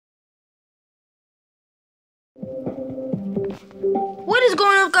What is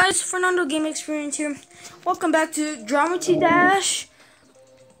going on, guys? Fernando Game Experience here. Welcome back to Dramedy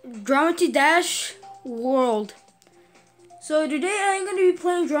Dash World. So today I'm going to be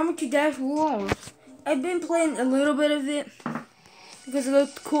playing Dramedy Dash World. I've been playing a little bit of it because it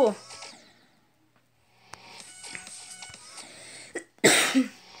looked cool.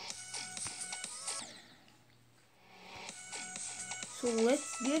 So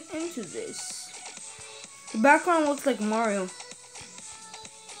let's get into this. The background looks like Mario.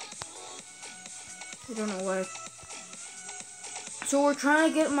 I don't know why. So I'm trying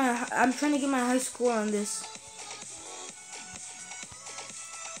to get my high score on this.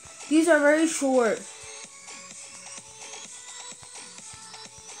 These are very short.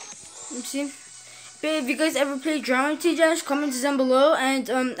 You see? But if you guys ever played Dramedy Dash, comment down below. And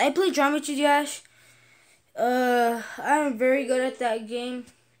I played Dramedy Dash. I'm very good at that game.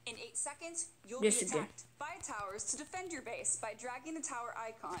 In 8 seconds, you'll be attacked by towers to defend your base by dragging the tower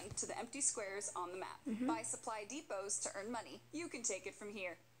icon to the empty squares on the map. Buy supply depots to earn money. You can take it from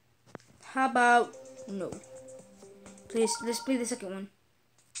here. How about no? Please, let's play the second one.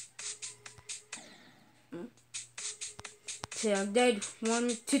 Okay, I died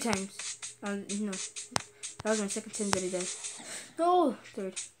 2 times. No, that was my second time that I died. No,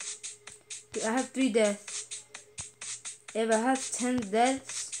 third. I have 3 deaths. If I have 10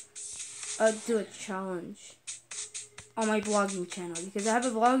 deaths, I'll do a challenge on my vlogging channel, because I have a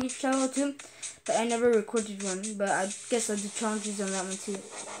vlogging channel too, but I never recorded one. But I guess I'll do challenges on that one too.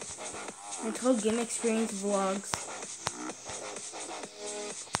 It's called Game Experience Vlogs.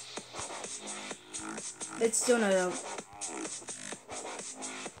 It's still not out.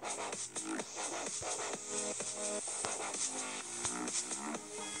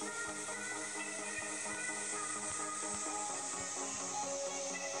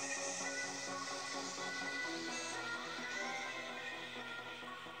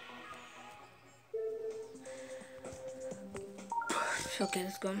 Okay,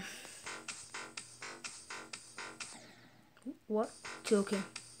 let's go. What? 2, okay.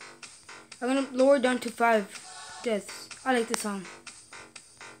 I'm gonna lower down to 5 deaths. I like this song.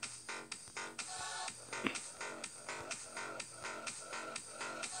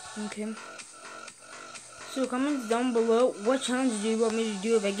 Okay. So comment down below what challenge do you want me to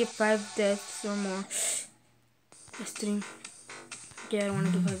do if I get 5 deaths or more. That's 3. Yeah, I don't want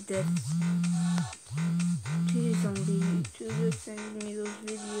to get 5 deaths. Please don't be YouTubers sending me those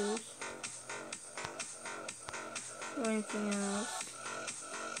videos or anything else.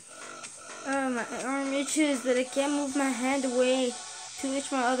 My arm itches, but I can't move my hand away to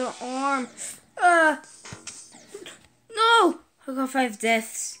reach my other arm. No! I got 5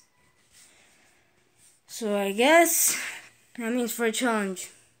 deaths. So I guess that means for a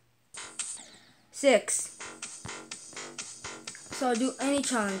challenge. 6. So I'll do any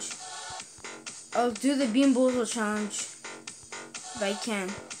challenge. I'll do the Bean Boozle challenge if I can.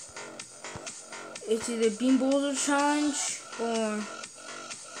 It's either Bean Boozle challenge or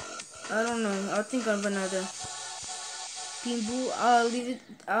I don't know. I'll think of another. Bean Boozle. I'll leave it.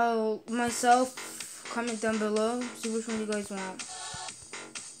 I'll myself comment down below. See which one you guys want.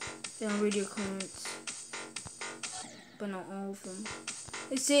 Then I'll read your comments, but not all of them.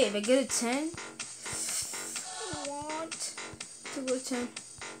 Let's see if I get a 10. I want to go 10.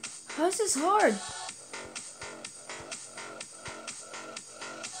 How is this hard?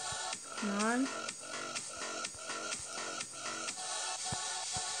 Come on.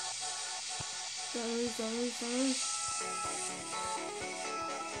 Don't lose, don't lose, don't lose.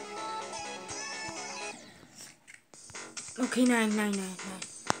 Okay, 9.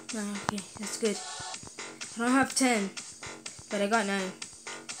 Okay, that's good. I don't have 10, but I got 9.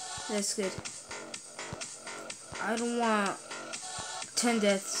 That's good. I don't want 10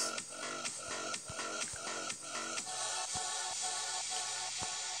 deaths.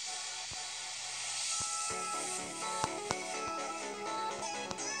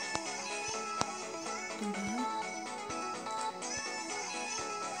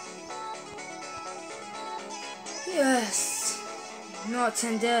 Yes, not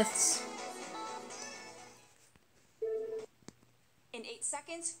 10 deaths. In 8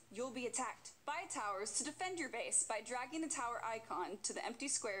 seconds, you'll be attacked. Buy towers to defend your base by dragging the tower icon to the empty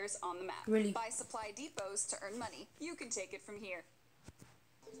squares on the map. Really? Buy supply depots to earn money. You can take it from here.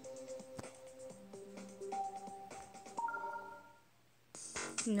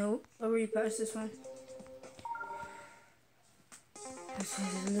 Nope, already passed this one. Let's see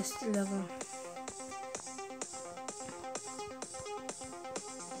the list level.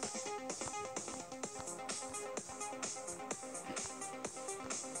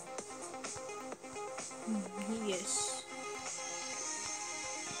 Yes.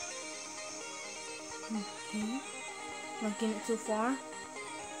 Not getting it too far.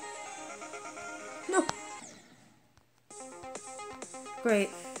 No! Great.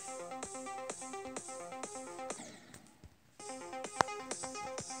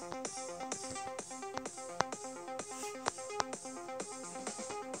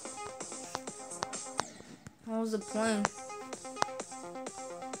 What was the plane?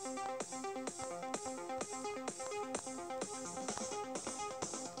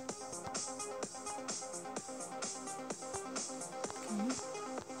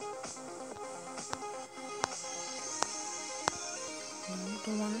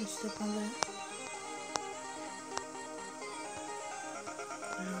 Don't want to step on that.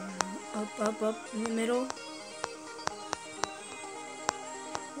 Up in the middle.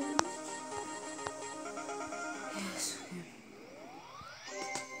 Yes.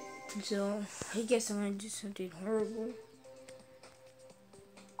 So I guess I'm gonna do something horrible.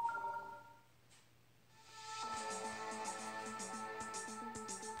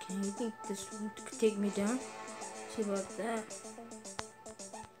 Okay, you think this one could take me down? See about that.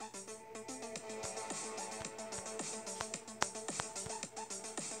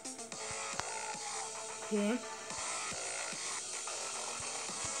 Okay.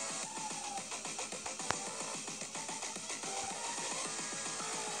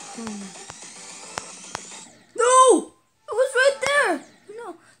 No! It was right there! No.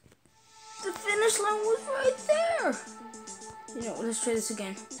 The finish line was right there! You know, let's try this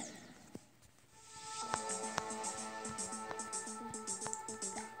again.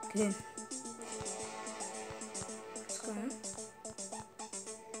 Okay. Let's go.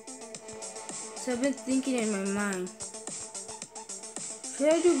 So I've been thinking in my mind.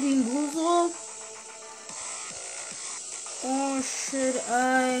 Should I do Bean Boozled? Or should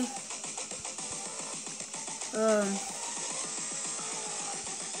I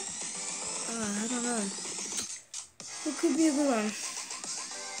I don't know. It could be a good one.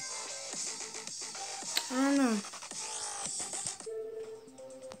 I don't know.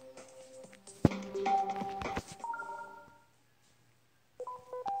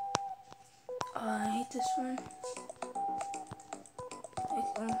 I hate this one.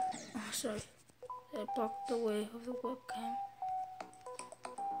 Oh, sorry. I blocked the way of the webcam.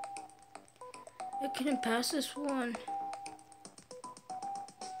 I couldn't pass this one.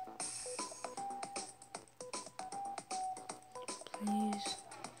 Please.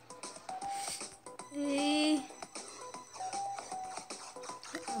 Hey.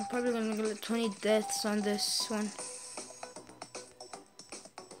 I'm probably gonna get 20 deaths on this one.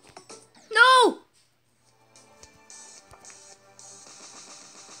 No!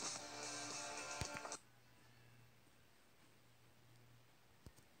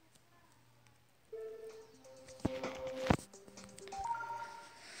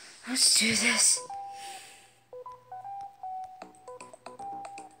 Let's do this.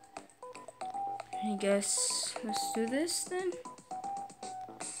 I guess let's do this then.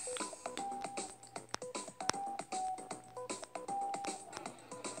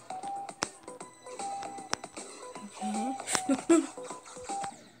 Okay. No.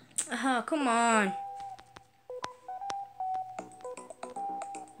 Ah, come on.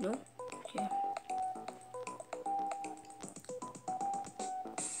 No? Okay.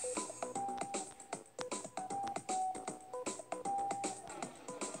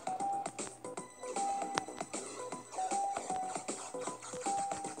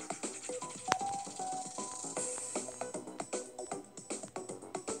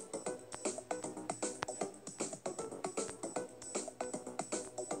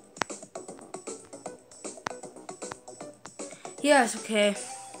 Yes, okay.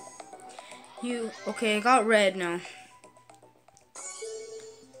 Okay, I got red now.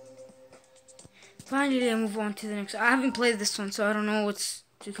 Finally, I move on to the next. I haven't played this one, so I don't know what's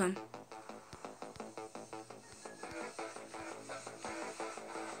to come.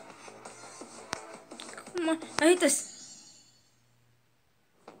 Come on, I hate this.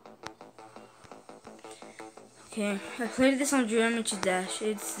 Okay, I played this on Geometry Dash.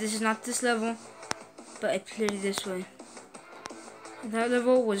 This is not this level, but I played it this way. That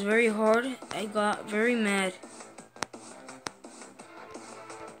level was very hard. I got very mad.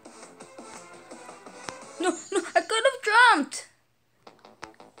 No, I could have jumped.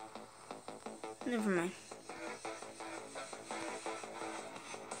 Never mind.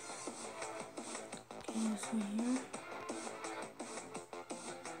 Okay, this one here.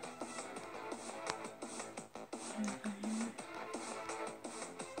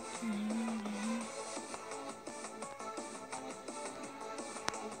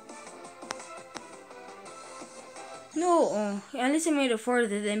 No, at least I made it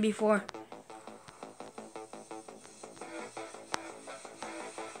farther than before.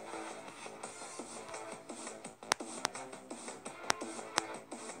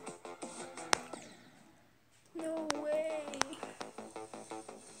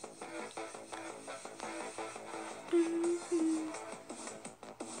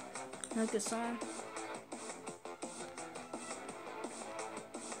 I like the song.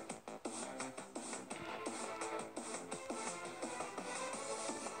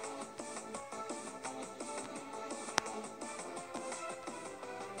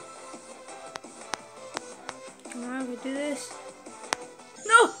 Come on, we do this.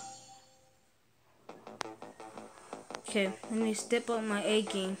 No! Okay, let me step up my A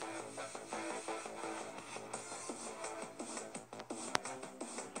game.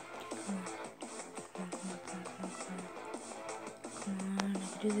 Come on,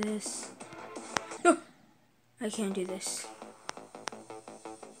 I can do this. No! I can't do this.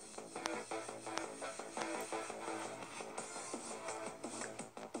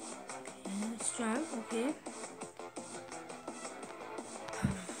 Okay, let's jump, okay.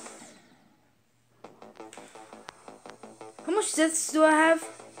 How much deaths do I have?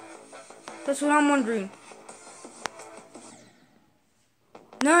 That's what I'm wondering.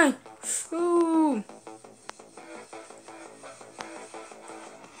 9. Ooh.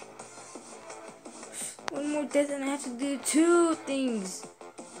 One more death and I have to do 2 things.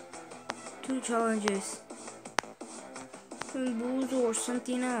 2 challenges. Bamboozle or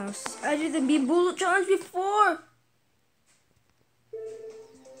something else. I did the Bamboozle challenge before.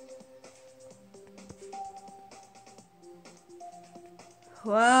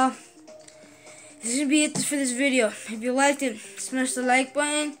 Well, this is gonna be it for this video. If you liked it, smash the like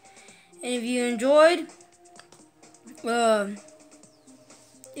button. And if you enjoyed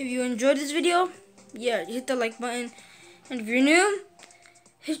this video, yeah, hit the like button. And if you're new,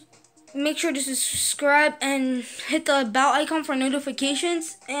 make sure to subscribe and hit the bell icon for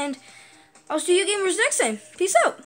notifications. And I'll see you gamers next time. Peace out.